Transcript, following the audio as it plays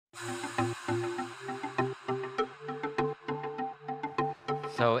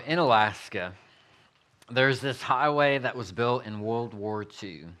So in Alaska, there's this highway that was built in World War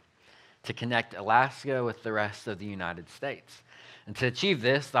II to connect Alaska with the rest of the United States. And to achieve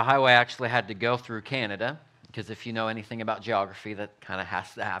this, the highway actually had to go through Canada, because if you know anything about geography, that kind of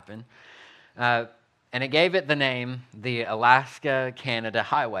has to happen. Uh, and it gave it the name the Alaska Canada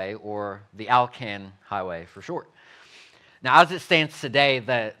Highway, or the Alcan Highway for short. Now, as it stands today,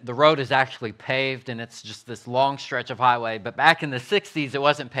 the road is actually paved and it's just this long stretch of highway. But back in the 60s, it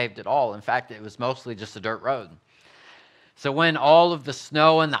wasn't paved at all. In fact, it was mostly just a dirt road. So when all of the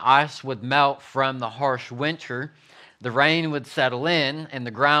snow and the ice would melt from the harsh winter, the rain would settle in and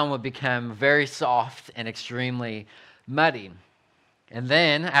the ground would become very soft and extremely muddy. And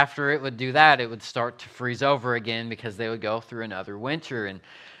then after it would do that, it would start to freeze over again because they would go through another winter. And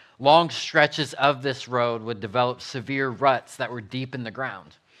long stretches of this road would develop severe ruts that were deep in the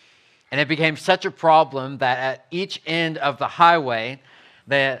ground. And it became such a problem that at each end of the highway,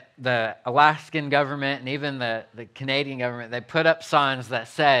 the Alaskan government and even the Canadian government, they put up signs that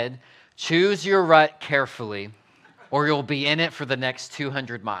said, "Choose your rut carefully, or you'll be in it for the next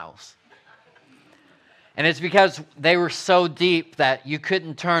 200 miles. And it's because they were so deep that you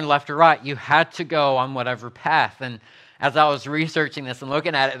couldn't turn left or right. You had to go on whatever path. And as I was researching this and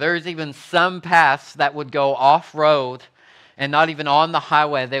looking at it, there's even some paths that would go off-road and not even on the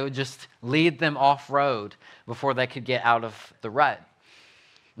highway. They would just lead them off-road before they could get out of the rut.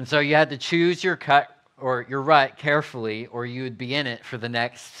 And so you had to choose your cut or your rut carefully, or you would be in it for the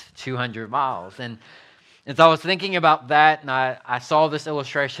next 200 miles. And as I was thinking about that, and I saw this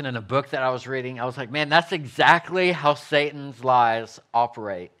illustration in a book that I was reading, I was like, man, that's exactly how Satan's lies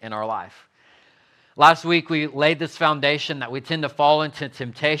operate in our life. Last week, we laid this foundation that we tend to fall into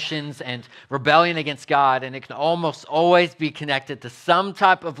temptations and rebellion against God, and it can almost always be connected to some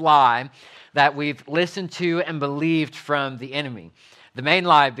type of lie that we've listened to and believed from the enemy. The main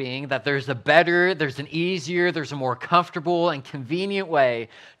lie being that there's a better, there's an easier, there's a more comfortable and convenient way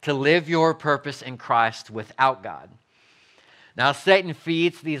to live your purpose in Christ without God. Now, as Satan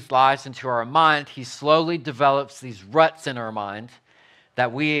feeds these lies into our mind, he slowly develops these ruts in our mind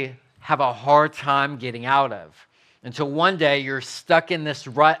that we have a hard time getting out of. Until one day you're stuck in this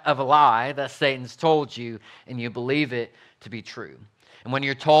rut of a lie that Satan's told you and you believe it to be true. And when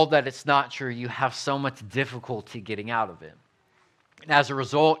you're told that it's not true, you have so much difficulty getting out of it. And as a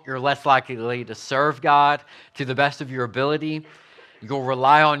result, you're less likely to serve God to the best of your ability. You'll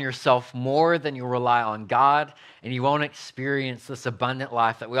rely on yourself more than you'll rely on God, and you won't experience this abundant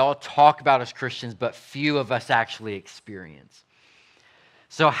life that we all talk about as Christians, but few of us actually experience.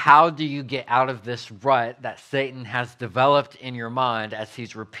 So how do you get out of this rut that Satan has developed in your mind as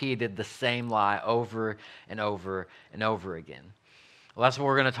he's repeated the same lie over and over and over again? Well, that's what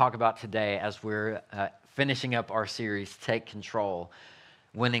we're going to talk about today as we're finishing up our series, Take Control,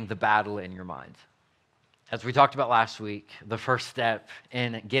 Winning the Battle in Your Mind. As we talked about last week, the first step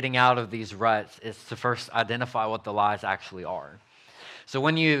in getting out of these ruts is to first identify what the lies actually are. So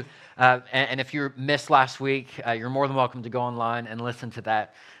when you, and if you missed last week, you're more than welcome to go online and listen to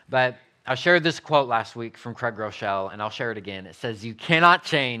that. But I shared this quote last week from Craig Groeschel, and I'll share it again. It says, "You cannot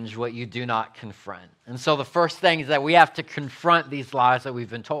change what you do not confront." And so the first thing is that we have to confront these lies that we've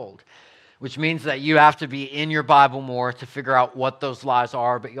been told, which means that you have to be in your Bible more to figure out what those lies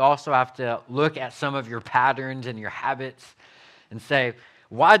are, but you also have to look at some of your patterns and your habits and say,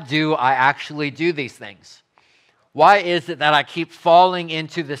 why do I actually do these things? Why is it that I keep falling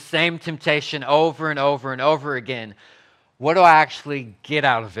into the same temptation over and over and over again? What do I actually get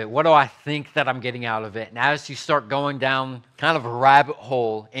out of it? What do I think that I'm getting out of it? And as you start going down kind of a rabbit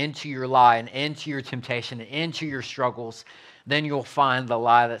hole into your lie and into your temptation and into your struggles, then you'll find the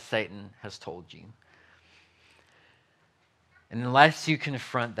lie that Satan has told you. And unless you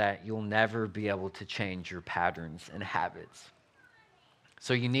confront that, you'll never be able to change your patterns and habits.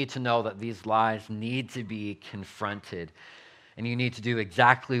 So you need to know that these lies need to be confronted. And you need to do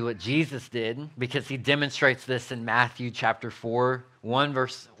exactly what Jesus did, because he demonstrates this in Matthew chapter 4, 1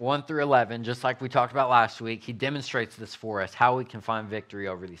 verse 1 through 11, just like we talked about last week. He demonstrates this for us, how we can find victory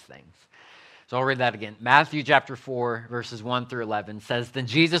over these things. So I'll read that again. Matthew chapter 4, verses 1 through 11 says, "Then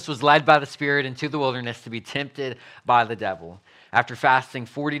Jesus was led by the Spirit into the wilderness to be tempted by the devil. After fasting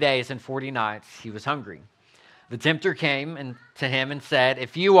 40 days and 40 nights, he was hungry. The tempter came to him and said,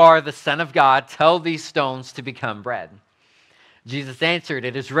 'If you are the Son of God, tell these stones to become bread.' Jesus answered,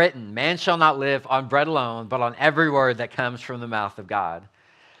 'It is written, man shall not live on bread alone, but on every word that comes from the mouth of God.'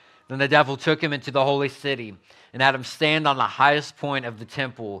 Then the devil took him into the holy city and had him stand on the highest point of the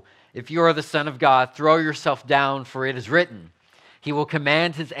temple. 'If you are the Son of God, throw yourself down, for it is written, He will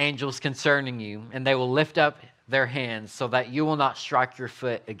command his angels concerning you, and they will lift up their hands so that you will not strike your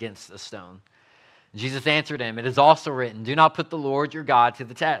foot against a stone." Jesus answered him, "It is also written, 'Do not put the Lord your God to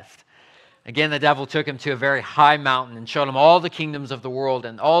the test.'" Again, the devil took him to a very high mountain and showed him all the kingdoms of the world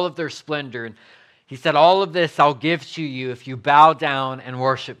and all of their splendor. And he said, "All of this I'll give to you if you bow down and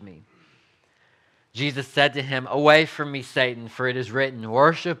worship me." Jesus said to him, "Away from me, Satan, for it is written,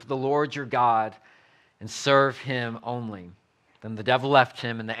 'Worship the Lord your God and serve him only.'" Then the devil left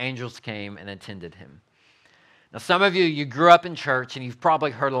him, and the angels came and attended him. Now, some of you grew up in church, and you've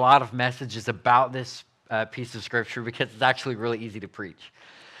probably heard a lot of messages about this piece of scripture because it's actually really easy to preach.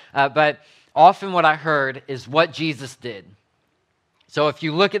 But often what I heard is what Jesus did. So if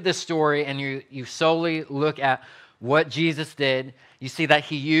you look at this story and you solely look at what Jesus did, you see that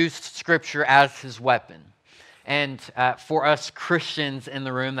he used scripture as his weapon. And for us Christians in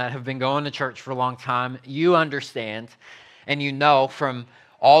the room that have been going to church for a long time, you understand and you know from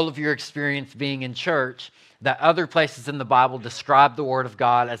all of your experience being in church that other places in the Bible describe the Word of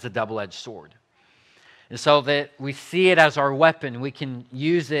God as a double-edged sword. And so that we see it as our weapon, we can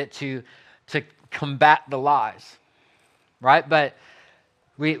use it to combat the lies, right? But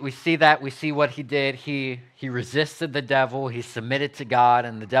we see that, we see what he did. He resisted the devil, he submitted to God,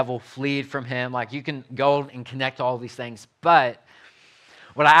 and the devil fled from him. Like, you can go and connect all these things. But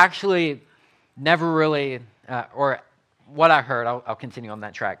what I actually never really, or what I heard, I'll continue on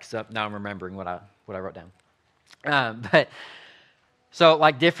that track, so now I'm remembering what I wrote down. So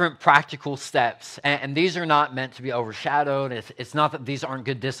like different practical steps, and these are not meant to be overshadowed. It's not that these aren't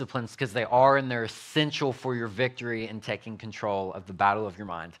good disciplines, because they are, and they're essential for your victory in taking control of the battle of your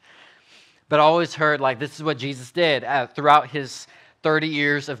mind. But I always heard, like, this is what Jesus did. Throughout his 30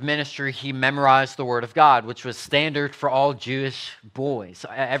 years of ministry, he memorized the Word of God, which was standard for all Jewish boys.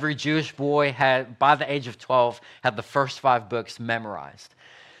 Every Jewish boy had, by the age of 12, had the first 5 books memorized.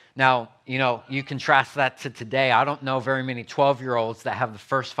 Now, you contrast that to today. I don't know very many 12-year-olds that have the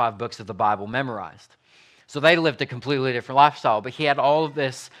first 5 books of the Bible memorized. So they lived a completely different lifestyle, but he had all of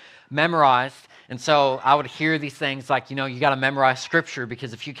this memorized. And so I would hear these things like, you got to memorize Scripture,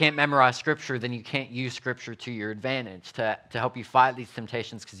 because if you can't memorize Scripture, then you can't use Scripture to your advantage to help you fight these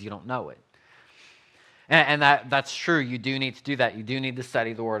temptations, because you don't know it. And that's true. You do need to do that. You do need to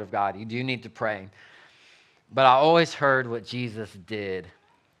study the Word of God. You do need to pray. But I always heard what Jesus did.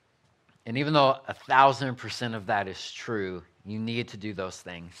 And even though 1,000% of that is true, you need to do those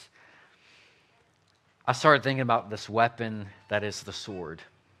things. I started thinking about this weapon that is the sword.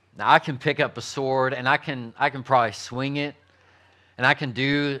 Now, I can pick up a sword and I can probably swing it and I can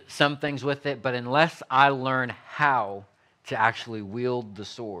do some things with it, but unless I learn how to actually wield the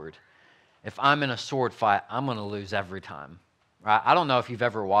sword, if I'm in a sword fight, I'm going to lose every time. Right? I don't know if you've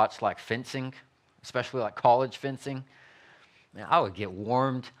ever watched like fencing, especially like college fencing. Man, I would get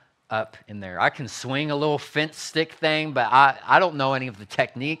warmed up in there. I can swing a little fence stick thing, but I don't know any of the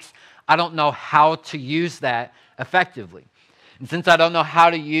techniques. I don't know how to use that effectively. And since I don't know how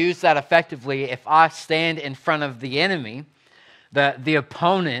to use that effectively, if I stand in front of the enemy, the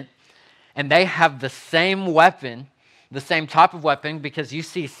opponent, and they have the same weapon, the same type of weapon, because you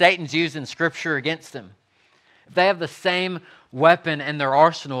see Satan's using Scripture against them. If they have the same weapon in their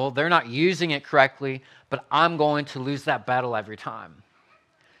arsenal, they're not using it correctly, but I'm going to lose that battle every time.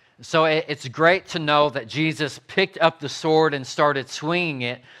 So it's great to know that Jesus picked up the sword and started swinging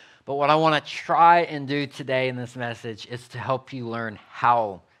it. But what I want to try and do today in this message is to help you learn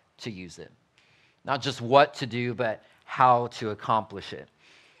how to use it. Not just what to do, but how to accomplish it.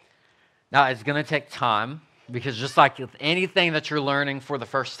 Now, it's going to take time, because just like with anything that you're learning for the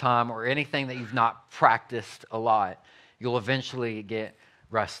first time or anything that you've not practiced a lot, you'll eventually get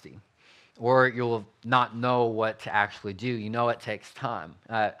rusty. Or you'll not know what to actually do. It takes time.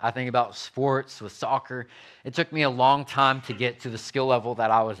 I think about sports with soccer. It took me a long time to get to the skill level that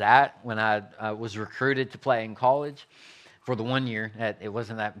I was at when I was recruited to play in college. For the 1 year, it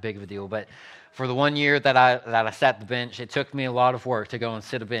wasn't that big of a deal, but for the 1 year that I sat the bench, it took me a lot of work to go and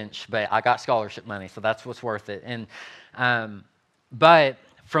sit a bench, but I got scholarship money, so that's what's worth it. And but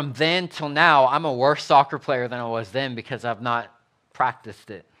from then till now, I'm a worse soccer player than I was then, because I've not practiced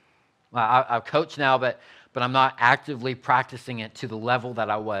it. I coach now, but I'm not actively practicing it to the level that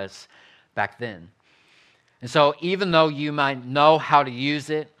I was back then. And so even though you might know how to use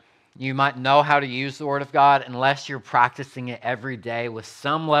it, you might know how to use the Word of God, unless you're practicing it every day with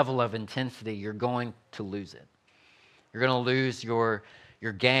some level of intensity, you're going to lose it. You're going to lose your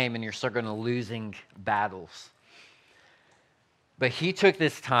game, and you're still going to losing battles. But Jesus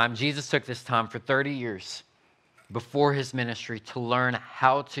took this time for 30 years. before his ministry to learn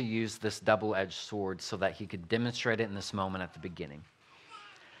how to use this double-edged sword so that he could demonstrate it in this moment at the beginning.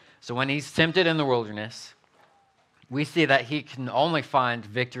 So when he's tempted in the wilderness, we see that he can only find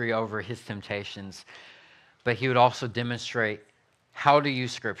victory over his temptations, but he would also demonstrate how to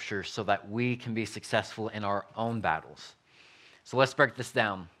use Scripture so that we can be successful in our own battles. So let's break this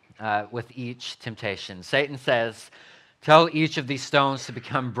down with each temptation. Satan says, tell each of these stones to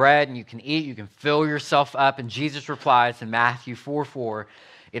become bread, and you can eat, you can fill yourself up. And Jesus replies in Matthew 4:4,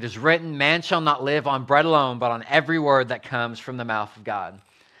 it is written, man shall not live on bread alone, but on every word that comes from the mouth of God.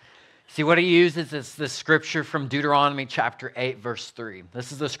 See, what he uses is the scripture from Deuteronomy chapter 8, verse 3.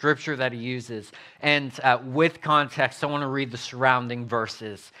 This is the scripture that he uses. And with context, I want to read the surrounding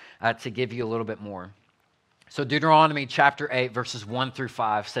verses to give you a little bit more. So Deuteronomy chapter 8, verses 1 through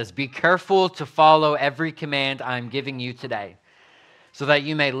 5 says, be careful to follow every command I am giving you today, so that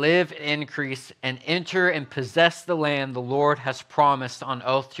you may live and increase and enter and possess the land the Lord has promised on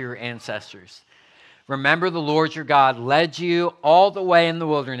oath to your ancestors. Remember, the Lord your God led you all the way in the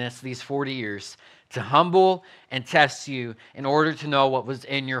wilderness these 40 years to humble and test you in order to know what was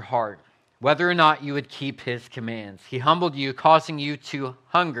in your heart, whether or not you would keep his commands. He humbled you, causing you to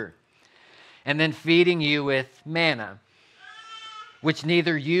hunger, and then feeding you with manna, which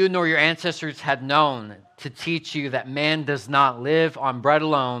neither you nor your ancestors had known, to teach you that man does not live on bread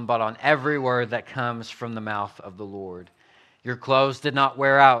alone, but on every word that comes from the mouth of the Lord. Your clothes did not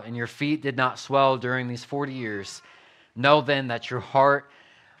wear out, and your feet did not swell during these 40 years. Know then that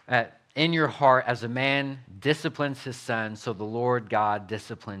in your heart, as a man disciplines his son, so the Lord God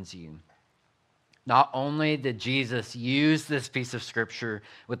disciplines you. Not only did Jesus use this piece of scripture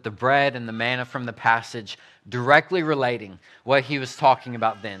with the bread and the manna from the passage directly relating what he was talking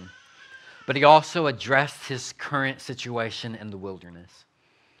about then, but he also addressed his current situation in the wilderness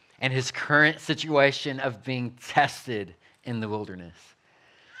and his current situation of being tested in the wilderness.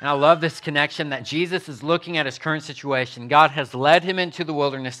 And I love this connection that Jesus is looking at his current situation. God has led him into the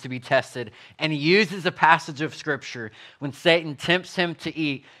wilderness to be tested, and he uses a passage of scripture. When Satan tempts him to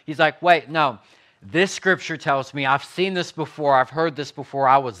eat, he's like, wait, no, this scripture tells me, I've seen this before, I've heard this before,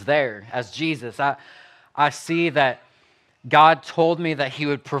 I was there as Jesus. I see that God told me that he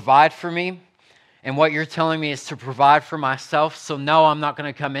would provide for me, and what you're telling me is to provide for myself, so no, I'm not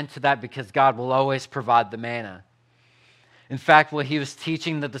going to come into that because God will always provide the manna. In fact, what he was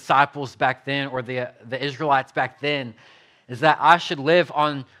teaching the disciples back then, or the Israelites back then, is that I should live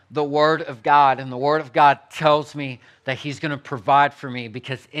on the Word of God. And the Word of God tells me that he's going to provide for me,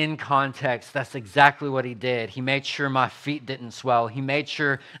 because in context, that's exactly what he did. He made sure my feet didn't swell. He made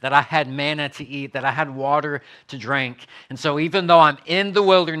sure that I had manna to eat, that I had water to drink. And so even though I'm in the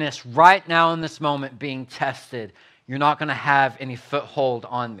wilderness right now in this moment being tested, you're not going to have any foothold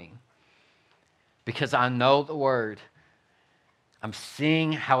on me, because I know the Word. I'm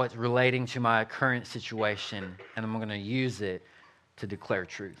seeing how it's relating to my current situation, and I'm going to use it to declare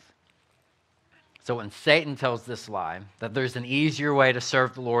truth. So when Satan tells this lie, that there's an easier way to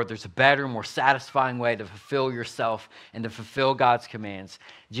serve the Lord, there's a better, more satisfying way to fulfill yourself and to fulfill God's commands,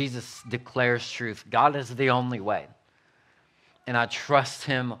 Jesus declares truth. God is the only way. And I trust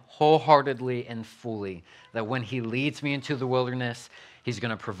him wholeheartedly and fully that when he leads me into the wilderness, he's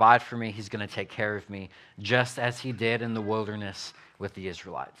going to provide for me. He's going to take care of me, just as he did in the wilderness with the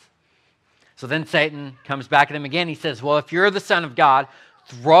Israelites. So then Satan comes back at him again. He says, well, if you're the Son of God,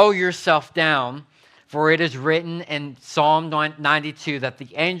 throw yourself down, for it is written in Psalm 92 that the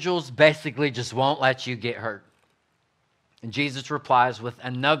angels basically just won't let you get hurt. And Jesus replies with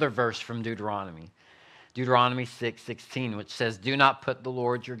another verse from Deuteronomy 6:16, which says, do not put the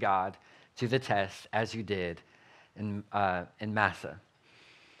Lord your God to the test as you did in Massah.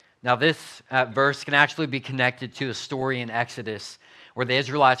 Now, this verse can actually be connected to a story in Exodus where the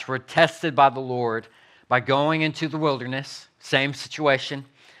Israelites were tested by the Lord by going into the wilderness, same situation,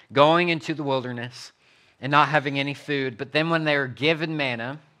 going into the wilderness and not having any food. But then when they were given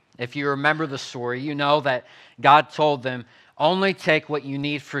manna, if you remember the story, you know that God told them, only take what you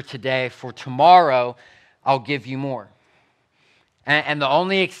need for today, for tomorrow I'll give you more. And the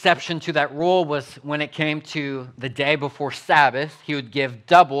only exception to that rule was when it came to the day before Sabbath, he would give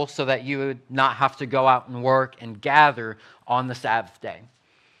double so that you would not have to go out and work and gather on the Sabbath day.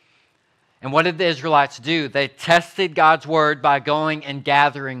 And what did the Israelites do? They tested God's word by going and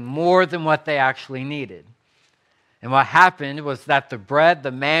gathering more than what they actually needed. And what happened was that the bread,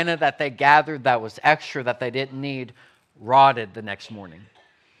 the manna that they gathered that was extra, that they didn't need, rotted the next morning.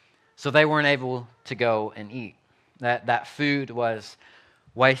 So they weren't able to go and eat. That food was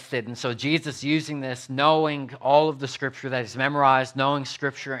wasted. And so Jesus, using this, knowing all of the scripture that he's memorized, knowing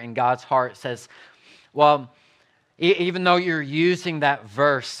scripture in God's heart, says, well, Even though you're using that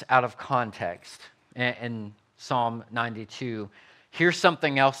verse out of context in Psalm 92, here's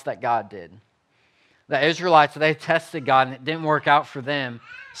something else that God did. The Israelites, they tested God and it didn't work out for them.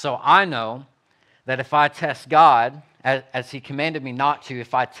 So I know that if I test God, as he commanded me not to,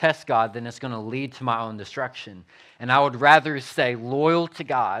 if I test God, then it's going to lead to my own destruction. And I would rather stay loyal to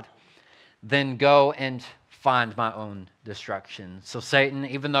God than go and find my own destruction. So Satan,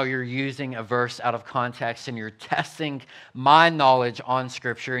 even though you're using a verse out of context and you're testing my knowledge on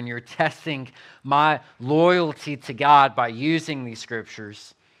Scripture and you're testing my loyalty to God by using these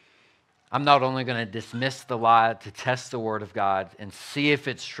Scriptures, I'm not only going to dismiss the lie to test the Word of God and see if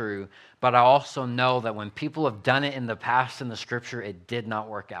it's true, but I also know that when people have done it in the past in the Scripture, it did not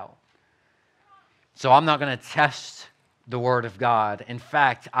work out. So I'm not going to test the Word of God. In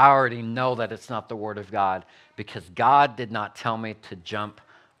fact, I already know that it's not the Word of God because God did not tell me to jump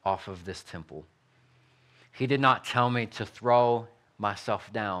off of this temple. He did not tell me to throw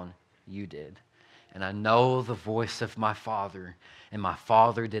myself down. You did. And I know the voice of my Father, and my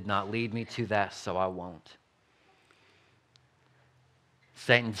Father did not lead me to that, so I won't.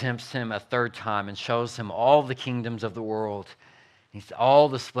 Satan tempts him a third time and shows him all the kingdoms of the world. He's all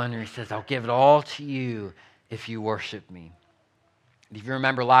the splendor. He says, I'll give it all to you if you worship me. If you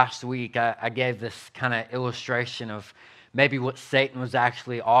remember last week, I gave this kind of illustration of maybe what Satan was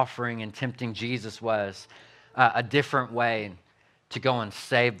actually offering and tempting Jesus was a different way to go and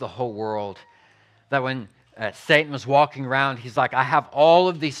save the whole world. That when Satan was walking around, he's like, I have all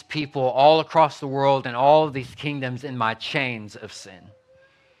of these people all across the world and all of these kingdoms in my chains of sin.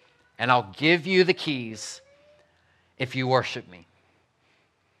 And I'll give you the keys if you worship me.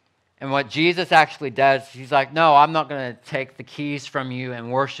 And what Jesus actually does, he's like, no, I'm not going to take the keys from you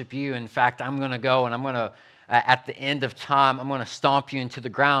and worship you. In fact, I'm going to go and I'm going to, at the end of time, I'm going to stomp you into the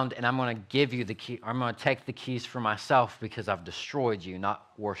ground and I'm going to give you the key. I'm going to take the keys for myself because I've destroyed you, not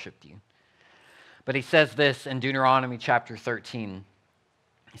worshiped you. But he says this in Deuteronomy chapter 13.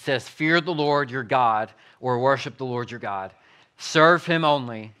 He says, fear the Lord your God, or worship the Lord your God. Serve him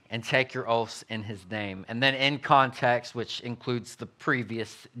only and take your oaths in his name. And then in context, which includes the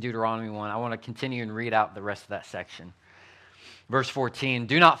previous Deuteronomy 1, I want to continue and read out the rest of that section. Verse 14,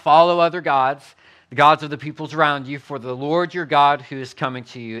 do not follow other gods, the gods of the peoples around you, for the Lord your God who is coming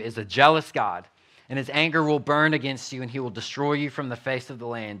to you is a jealous God, and his anger will burn against you, and he will destroy you from the face of the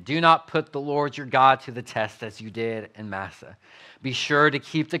land. Do not put the Lord your God to the test as you did in Massah. Be sure to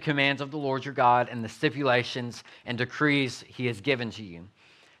keep the commands of the Lord your God and the stipulations and decrees he has given to you.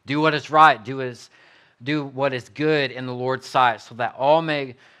 Do what is right, do what is good in the Lord's sight, so that all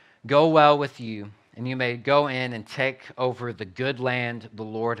may go well with you, and you may go in and take over the good land the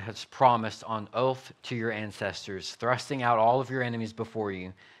Lord has promised on oath to your ancestors, thrusting out all of your enemies before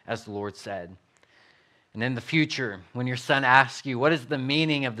you, as the Lord said. And in the future, when your son asks you, what is the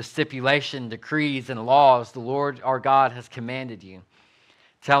meaning of the stipulation, decrees, and laws the Lord our God has commanded you?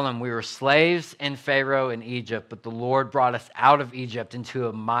 Tell him, we were slaves in Pharaoh in Egypt, but the Lord brought us out of Egypt into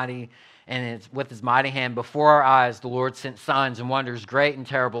a mighty, and with his mighty hand before our eyes, the Lord sent signs and wonders great and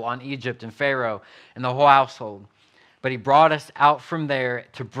terrible on Egypt and Pharaoh and the whole household. But he brought us out from there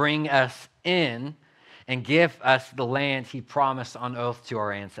to bring us in and give us the land he promised on oath to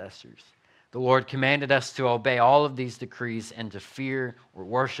our ancestors. The Lord commanded us to obey all of these decrees and to fear or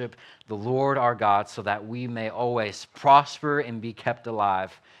worship the Lord our God so that we may always prosper and be kept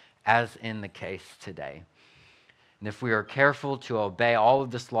alive, as in the case today. And if we are careful to obey all of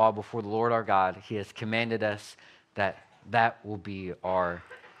this law before the Lord our God, he has commanded us that will be our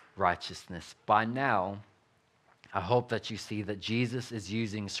righteousness. By now, I hope that you see that Jesus is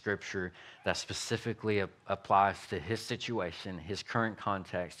using Scripture that specifically applies to his situation, his current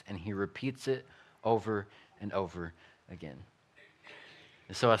context, and he repeats it over and over again.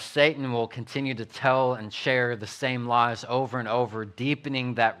 And so as Satan will continue to tell and share the same lies over and over,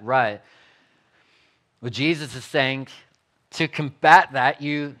 deepening that rut, what Jesus is saying, to combat that,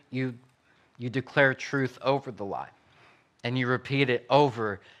 you declare truth over the lie. And you repeat it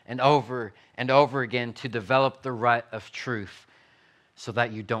over and over and over again to develop the rut of truth so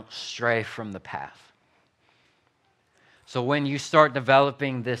that you don't stray from the path. So when you start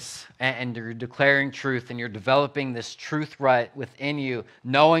developing this and you're declaring truth and you're developing this truth rut within you,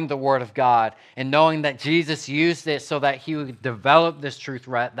 knowing the Word of God and knowing that Jesus used it so that he would develop this truth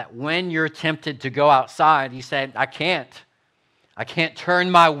rut, that when you're tempted to go outside, you say, I can't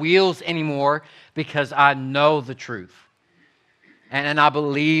turn my wheels anymore because I know the truth. And I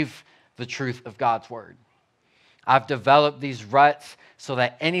believe the truth of God's Word. I've developed these ruts so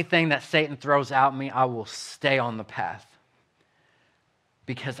that anything that Satan throws at me, I will stay on the path.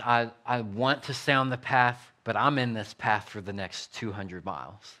 Because I want to stay on the path but I'm in this path for the next 200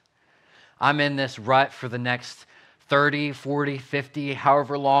 miles. I'm in this rut for the next 30, 40, 50,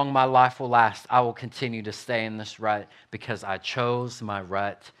 however long my life will last. I will continue to stay in this rut because I chose my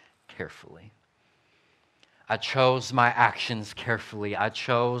rut carefully. I chose my actions carefully. I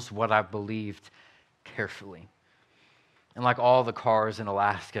chose what I believed carefully. And like all the cars in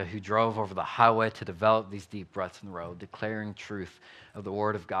Alaska who drove over the highway to develop these deep ruts in the road, declaring truth of the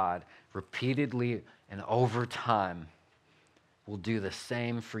Word of God repeatedly and over time, will do the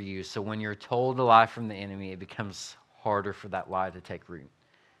same for you. So when you're told a lie from the enemy, it becomes harder for that lie to take root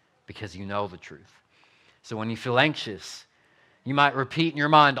because you know the truth. So when you feel anxious, you might repeat in your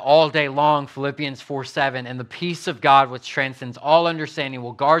mind all day long Philippians 4:7, and the peace of God which transcends all understanding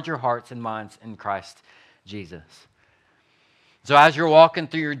will guard your hearts and minds in Christ Jesus. So as you're walking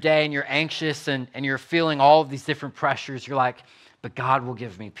through your day and you're anxious and you're feeling all of these different pressures, you're like, but God will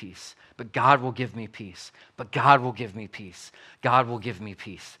give me peace. But God will give me peace. But God will give me peace. God will give me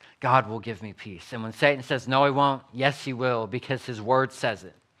peace. God will give me peace. And when Satan says, no, he won't, yes, he will, because his word says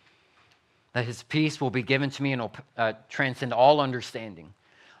it. That his peace will be given to me and will transcend all understanding.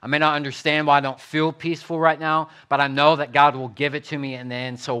 I may not understand why I don't feel peaceful right now, but I know that God will give it to me in the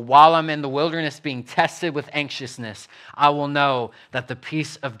end. So while I'm in the wilderness being tested with anxiousness, I will know that the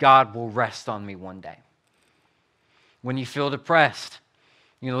peace of God will rest on me one day. When you feel depressed,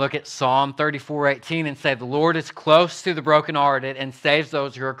 you can look at Psalm 34:18 and say, the Lord is close to the brokenhearted and saves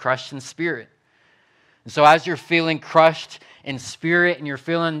those who are crushed in spirit. And so as you're feeling crushed in spirit and you're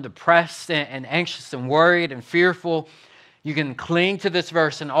feeling depressed and anxious and worried and fearful, you can cling to this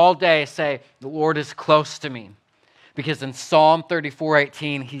verse and all day say, the Lord is close to me. Because in Psalm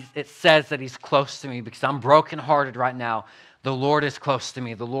 34:18, it says that he's close to me because I'm brokenhearted right now. The Lord is close to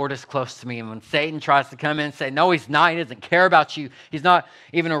me. The Lord is close to me. And when Satan tries to come in and say, no, he's not. He doesn't care about you. He's not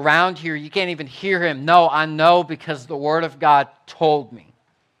even around here. You can't even hear him. No, I know because the word of God told me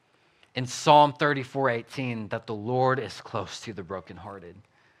in Psalm 34:18 that the Lord is close to the brokenhearted.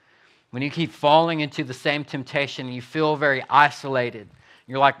 When you keep falling into the same temptation and you feel very isolated,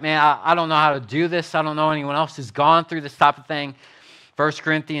 you're like, man, I don't know how to do this. I don't know anyone else who's gone through this type of thing. 1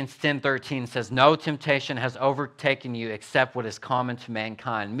 Corinthians 10:13 says, no temptation has overtaken you except what is common to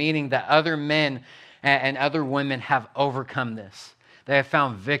mankind, meaning that other men and other women have overcome this. They have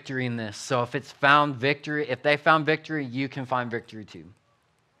found victory in this. So if they found victory, you can find victory too.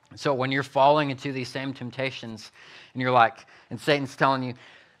 So when you're falling into these same temptations and you're like, and Satan's telling you,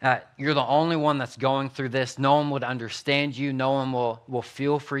 you're the only one that's going through this. No one would understand you. No one will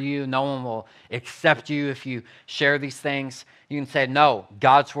feel for you. No one will accept you if you share these things. You can say, no,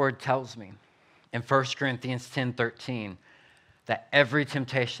 God's word tells me in 1 Corinthians 10:13 that every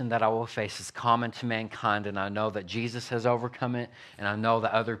temptation that I will face is common to mankind, and I know that Jesus has overcome it, and I know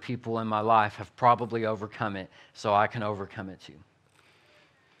that other people in my life have probably overcome it, so I can overcome it too.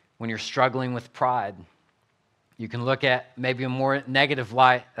 When you're struggling with pride, you can look at maybe a more negative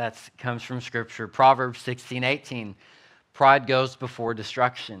light that comes from Scripture. Proverbs 16:18, pride goes before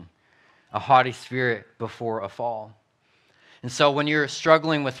destruction, a haughty spirit before a fall. And so when you're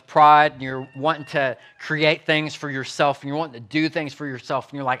struggling with pride and you're wanting to create things for yourself and you're wanting to do things for yourself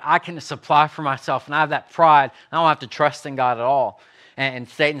and you're like, I can supply for myself and I have that pride, I don't have to trust in God at all. And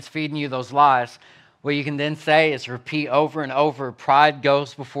Satan's feeding you those lies. What you can then say is repeat over and over, pride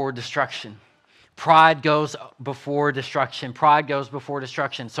goes before destruction. Pride goes before destruction. Pride goes before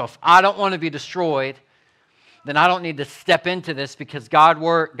destruction. So if I don't want to be destroyed, then I don't need to step into this because God's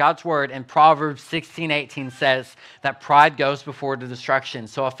word in Proverbs 16:18 says that pride goes before the destruction.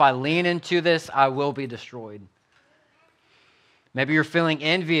 So if I lean into this, I will be destroyed. Maybe you're feeling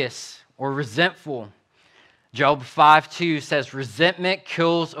envious or resentful. Job 5:2 says, resentment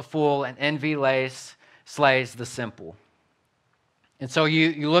kills a fool and envy slays the simple. And so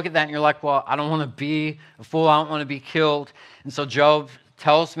you look at that and you're like, well, I don't want to be a fool. I don't want to be killed. And so Job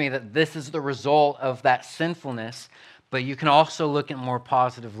tells me that this is the result of that sinfulness. But you can also look at more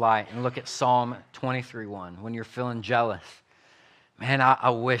positive light and look at Psalm 23:1 when you're feeling jealous. Man, I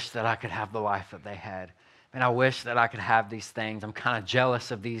wish that I could have the life that they had. Man, I wish that I could have these things. I'm kind of jealous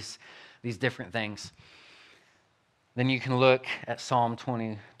of these different things. Then you can look at Psalm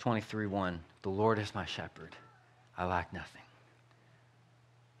 23:1. The Lord is my shepherd. I lack nothing.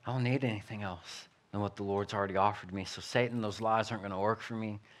 I don't need anything else than what the Lord's already offered me. So Satan, those lies aren't going to work for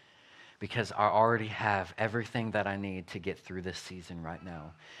me. because I already have everything that I need to get through this season right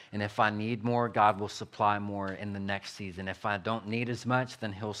now. And if I need more, God will supply more in the next season. If I don't need as much,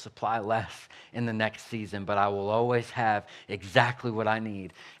 then he'll supply less in the next season. But I will always have exactly what I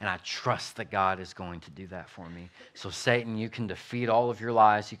need. And I trust that God is going to do that for me. So Satan, you can defeat all of your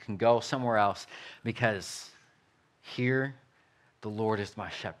lies. You can go somewhere else, because here the Lord is my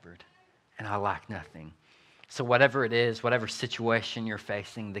shepherd and I lack nothing. So whatever it is, whatever situation you're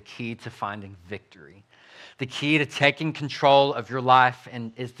facing, the key to finding victory, the key to taking control of your life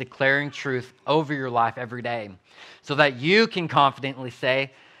and is declaring truth over your life every day, so that you can confidently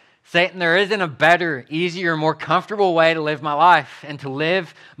say, Satan, there isn't a better, easier, more comfortable way to live my life and to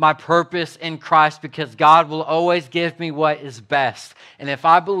live my purpose in Christ, because God will always give me what is best. And if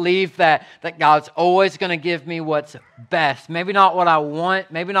I believe that God's always going to give me what's best, maybe not what I want,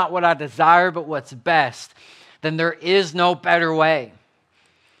 maybe not what I desire, but what's best, then there is no better way.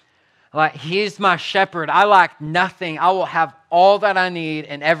 Like, he's my shepherd. I lack nothing. I will have all that I need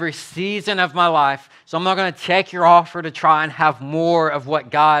in every season of my life. So I'm not going to take your offer to try and have more of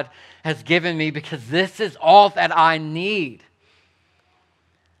what God has given me, because this is all that I need.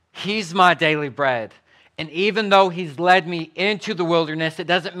 He's my daily bread. And even though he's led me into the wilderness, it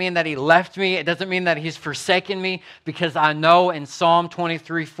doesn't mean that he left me. It doesn't mean that he's forsaken me, because I know in Psalm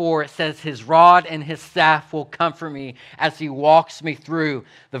 23:4, it says his rod and his staff will comfort me as he walks me through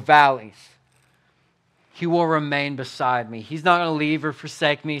the valleys. He will remain beside me. He's not going to leave or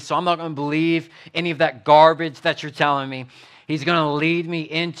forsake me, so I'm not going to believe any of that garbage that you're telling me. He's going to lead me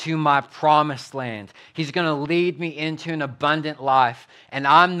into my promised land. He's going to lead me into an abundant life, and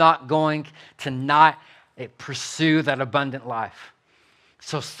I'm not going to not pursue that abundant life.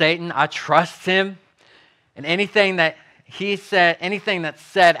 So Satan, I trust him, and anything that he said, anything that's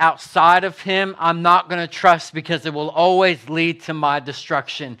said outside of him, I'm not going to trust, because it will always lead to my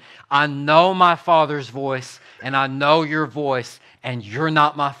destruction. I know my Father's voice, and I know your voice, and you're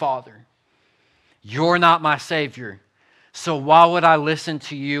not my Father. You're not my Savior. So why would I listen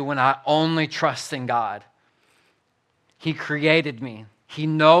to you when I only trust in God? He created me. He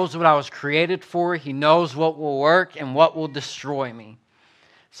knows what I was created for. He knows what will work and what will destroy me.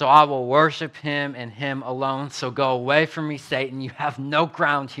 So I will worship him and him alone. So go away from me, Satan. You have no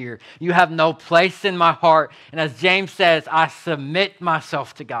ground here. You have no place in my heart. And as James says, I submit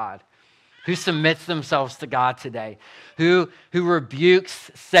myself to God. Who submits themselves to God today? Who rebukes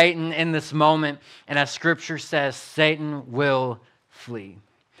Satan in this moment? And as Scripture says, Satan will flee.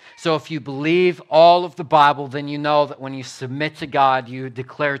 So if you believe all of the Bible, then you know that when you submit to God, you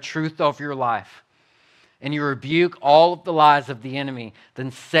declare truth over your life, and you rebuke all of the lies of the enemy,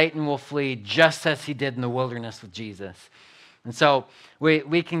 then Satan will flee, just as he did in the wilderness with Jesus. And so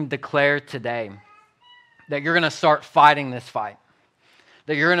we can declare today that you're going to start fighting this fight,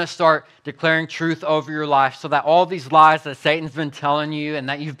 that you're going to start declaring truth over your life, so that all these lies that Satan's been telling you and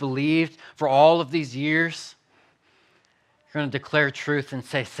that you've believed for all of these years, you're going to declare truth and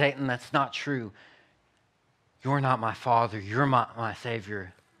say, Satan, that's not true. You're not my Father. You're my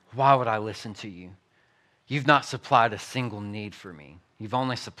Savior. Why would I listen to you? You've not supplied a single need for me. You've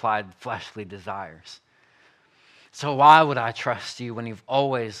only supplied fleshly desires. So why would I trust you when you've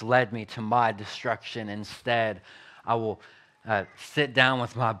always led me to my destruction? Instead, I will sit down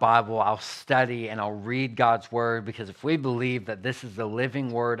with my Bible, I'll study, and I'll read God's word, because if we believe that this is the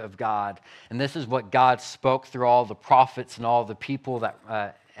living word of God, and this is what God spoke through all the prophets and all the people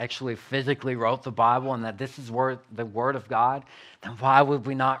that actually physically wrote the Bible, and that this is the word of God, then why would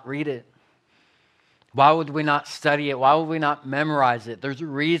we not read it? Why would we not study it? Why would we not memorize it? There's a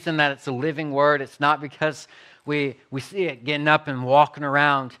reason that it's a living word. It's not because we see it getting up and walking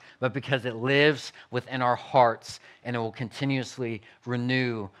around, but because it lives within our hearts, and it will continuously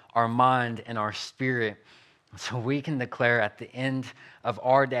renew our mind and our spirit. So we can declare at the end of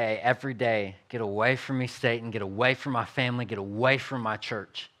our day, every day, get away from me, Satan, get away from my family, get away from my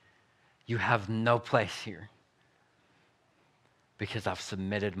church. You have no place here, because I've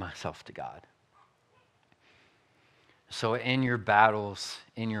submitted myself to God. So in your battles,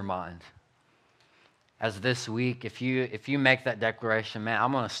 in your mind, as this week, if you make that declaration, man,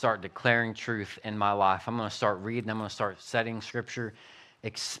 I'm going to start declaring truth in my life. I'm going to start reading. I'm going to start studying Scripture.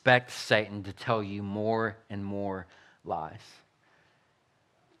 Expect Satan to tell you more and more lies.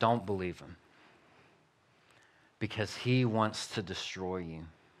 Don't believe him, because he wants to destroy you.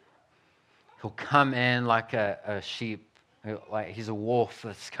 He'll come in like a sheep, like he's a wolf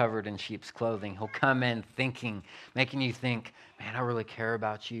that's covered in sheep's clothing. He'll come in making you think, man, I really care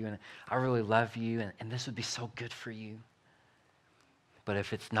about you, and I really love you, and this would be so good for you. But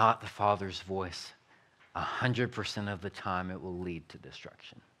if it's not the Father's voice, 100% of the time it will lead to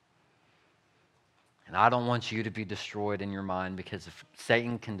destruction. And I don't want you to be destroyed in your mind, because if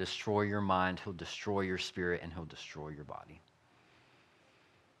Satan can destroy your mind, he'll destroy your spirit and he'll destroy your body.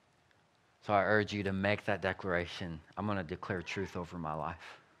 So I urge you to make that declaration. I'm going to declare truth over my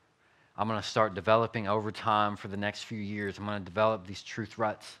life. I'm going to start developing over time for the next few years. I'm going to develop these truth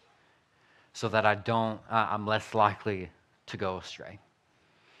ruts so that I'm less likely to go astray.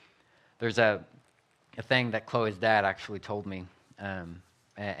 There's a thing that Chloe's dad actually told me,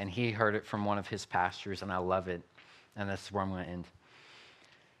 and he heard it from one of his pastors, and I love it, and that's where I'm going to end.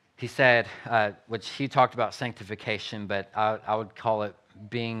 He said, which he talked about sanctification, but I would call it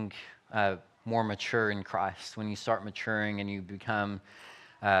being more mature in Christ. When you start maturing and you become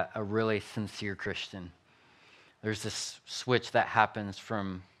a really sincere Christian, there's this switch that happens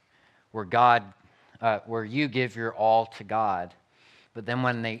from where you give your all to God, but then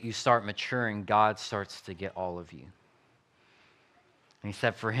when you start maturing, God starts to get all of you. And he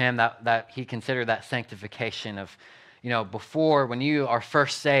said for him that he considered that sanctification of, before, when you are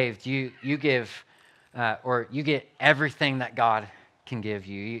first saved, you give or you get everything that God can give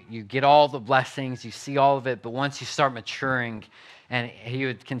you. You get all the blessings, you see all of it, but once you start maturing, and he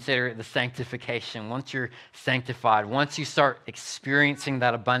would consider it the sanctification. Once you're sanctified, once you start experiencing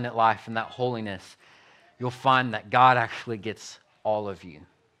that abundant life and that holiness, you'll find that God actually gets all of you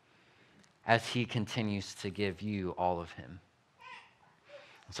as he continues to give you all of him.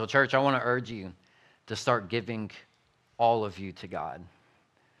 So, church, I want to urge you to start giving all of you to God,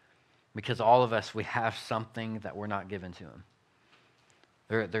 because all of us, we have something that we're not given to him.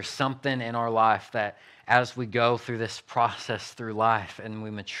 There's something in our life that as we go through this process through life and we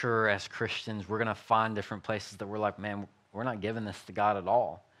mature as Christians, we're going to find different places that we're like, man, we're not giving this to God at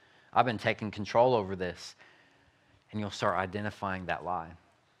all. I've been taking control over this. And you'll start identifying that lie,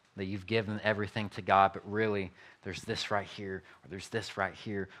 that you've given everything to God, but really there's this right here, or there's this right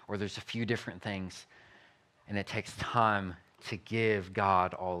here, or there's a few different things. And it takes time to give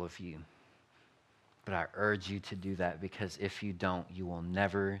God all of you. But I urge you to do that, because if you don't, you will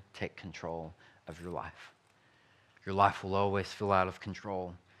never take control of your life. Your life will always feel out of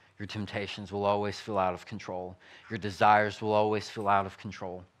control. Your temptations will always feel out of control. Your desires will always feel out of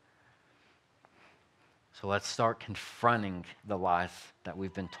control. So let's start confronting the lies that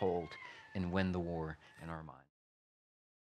we've been told and win the war in our mind.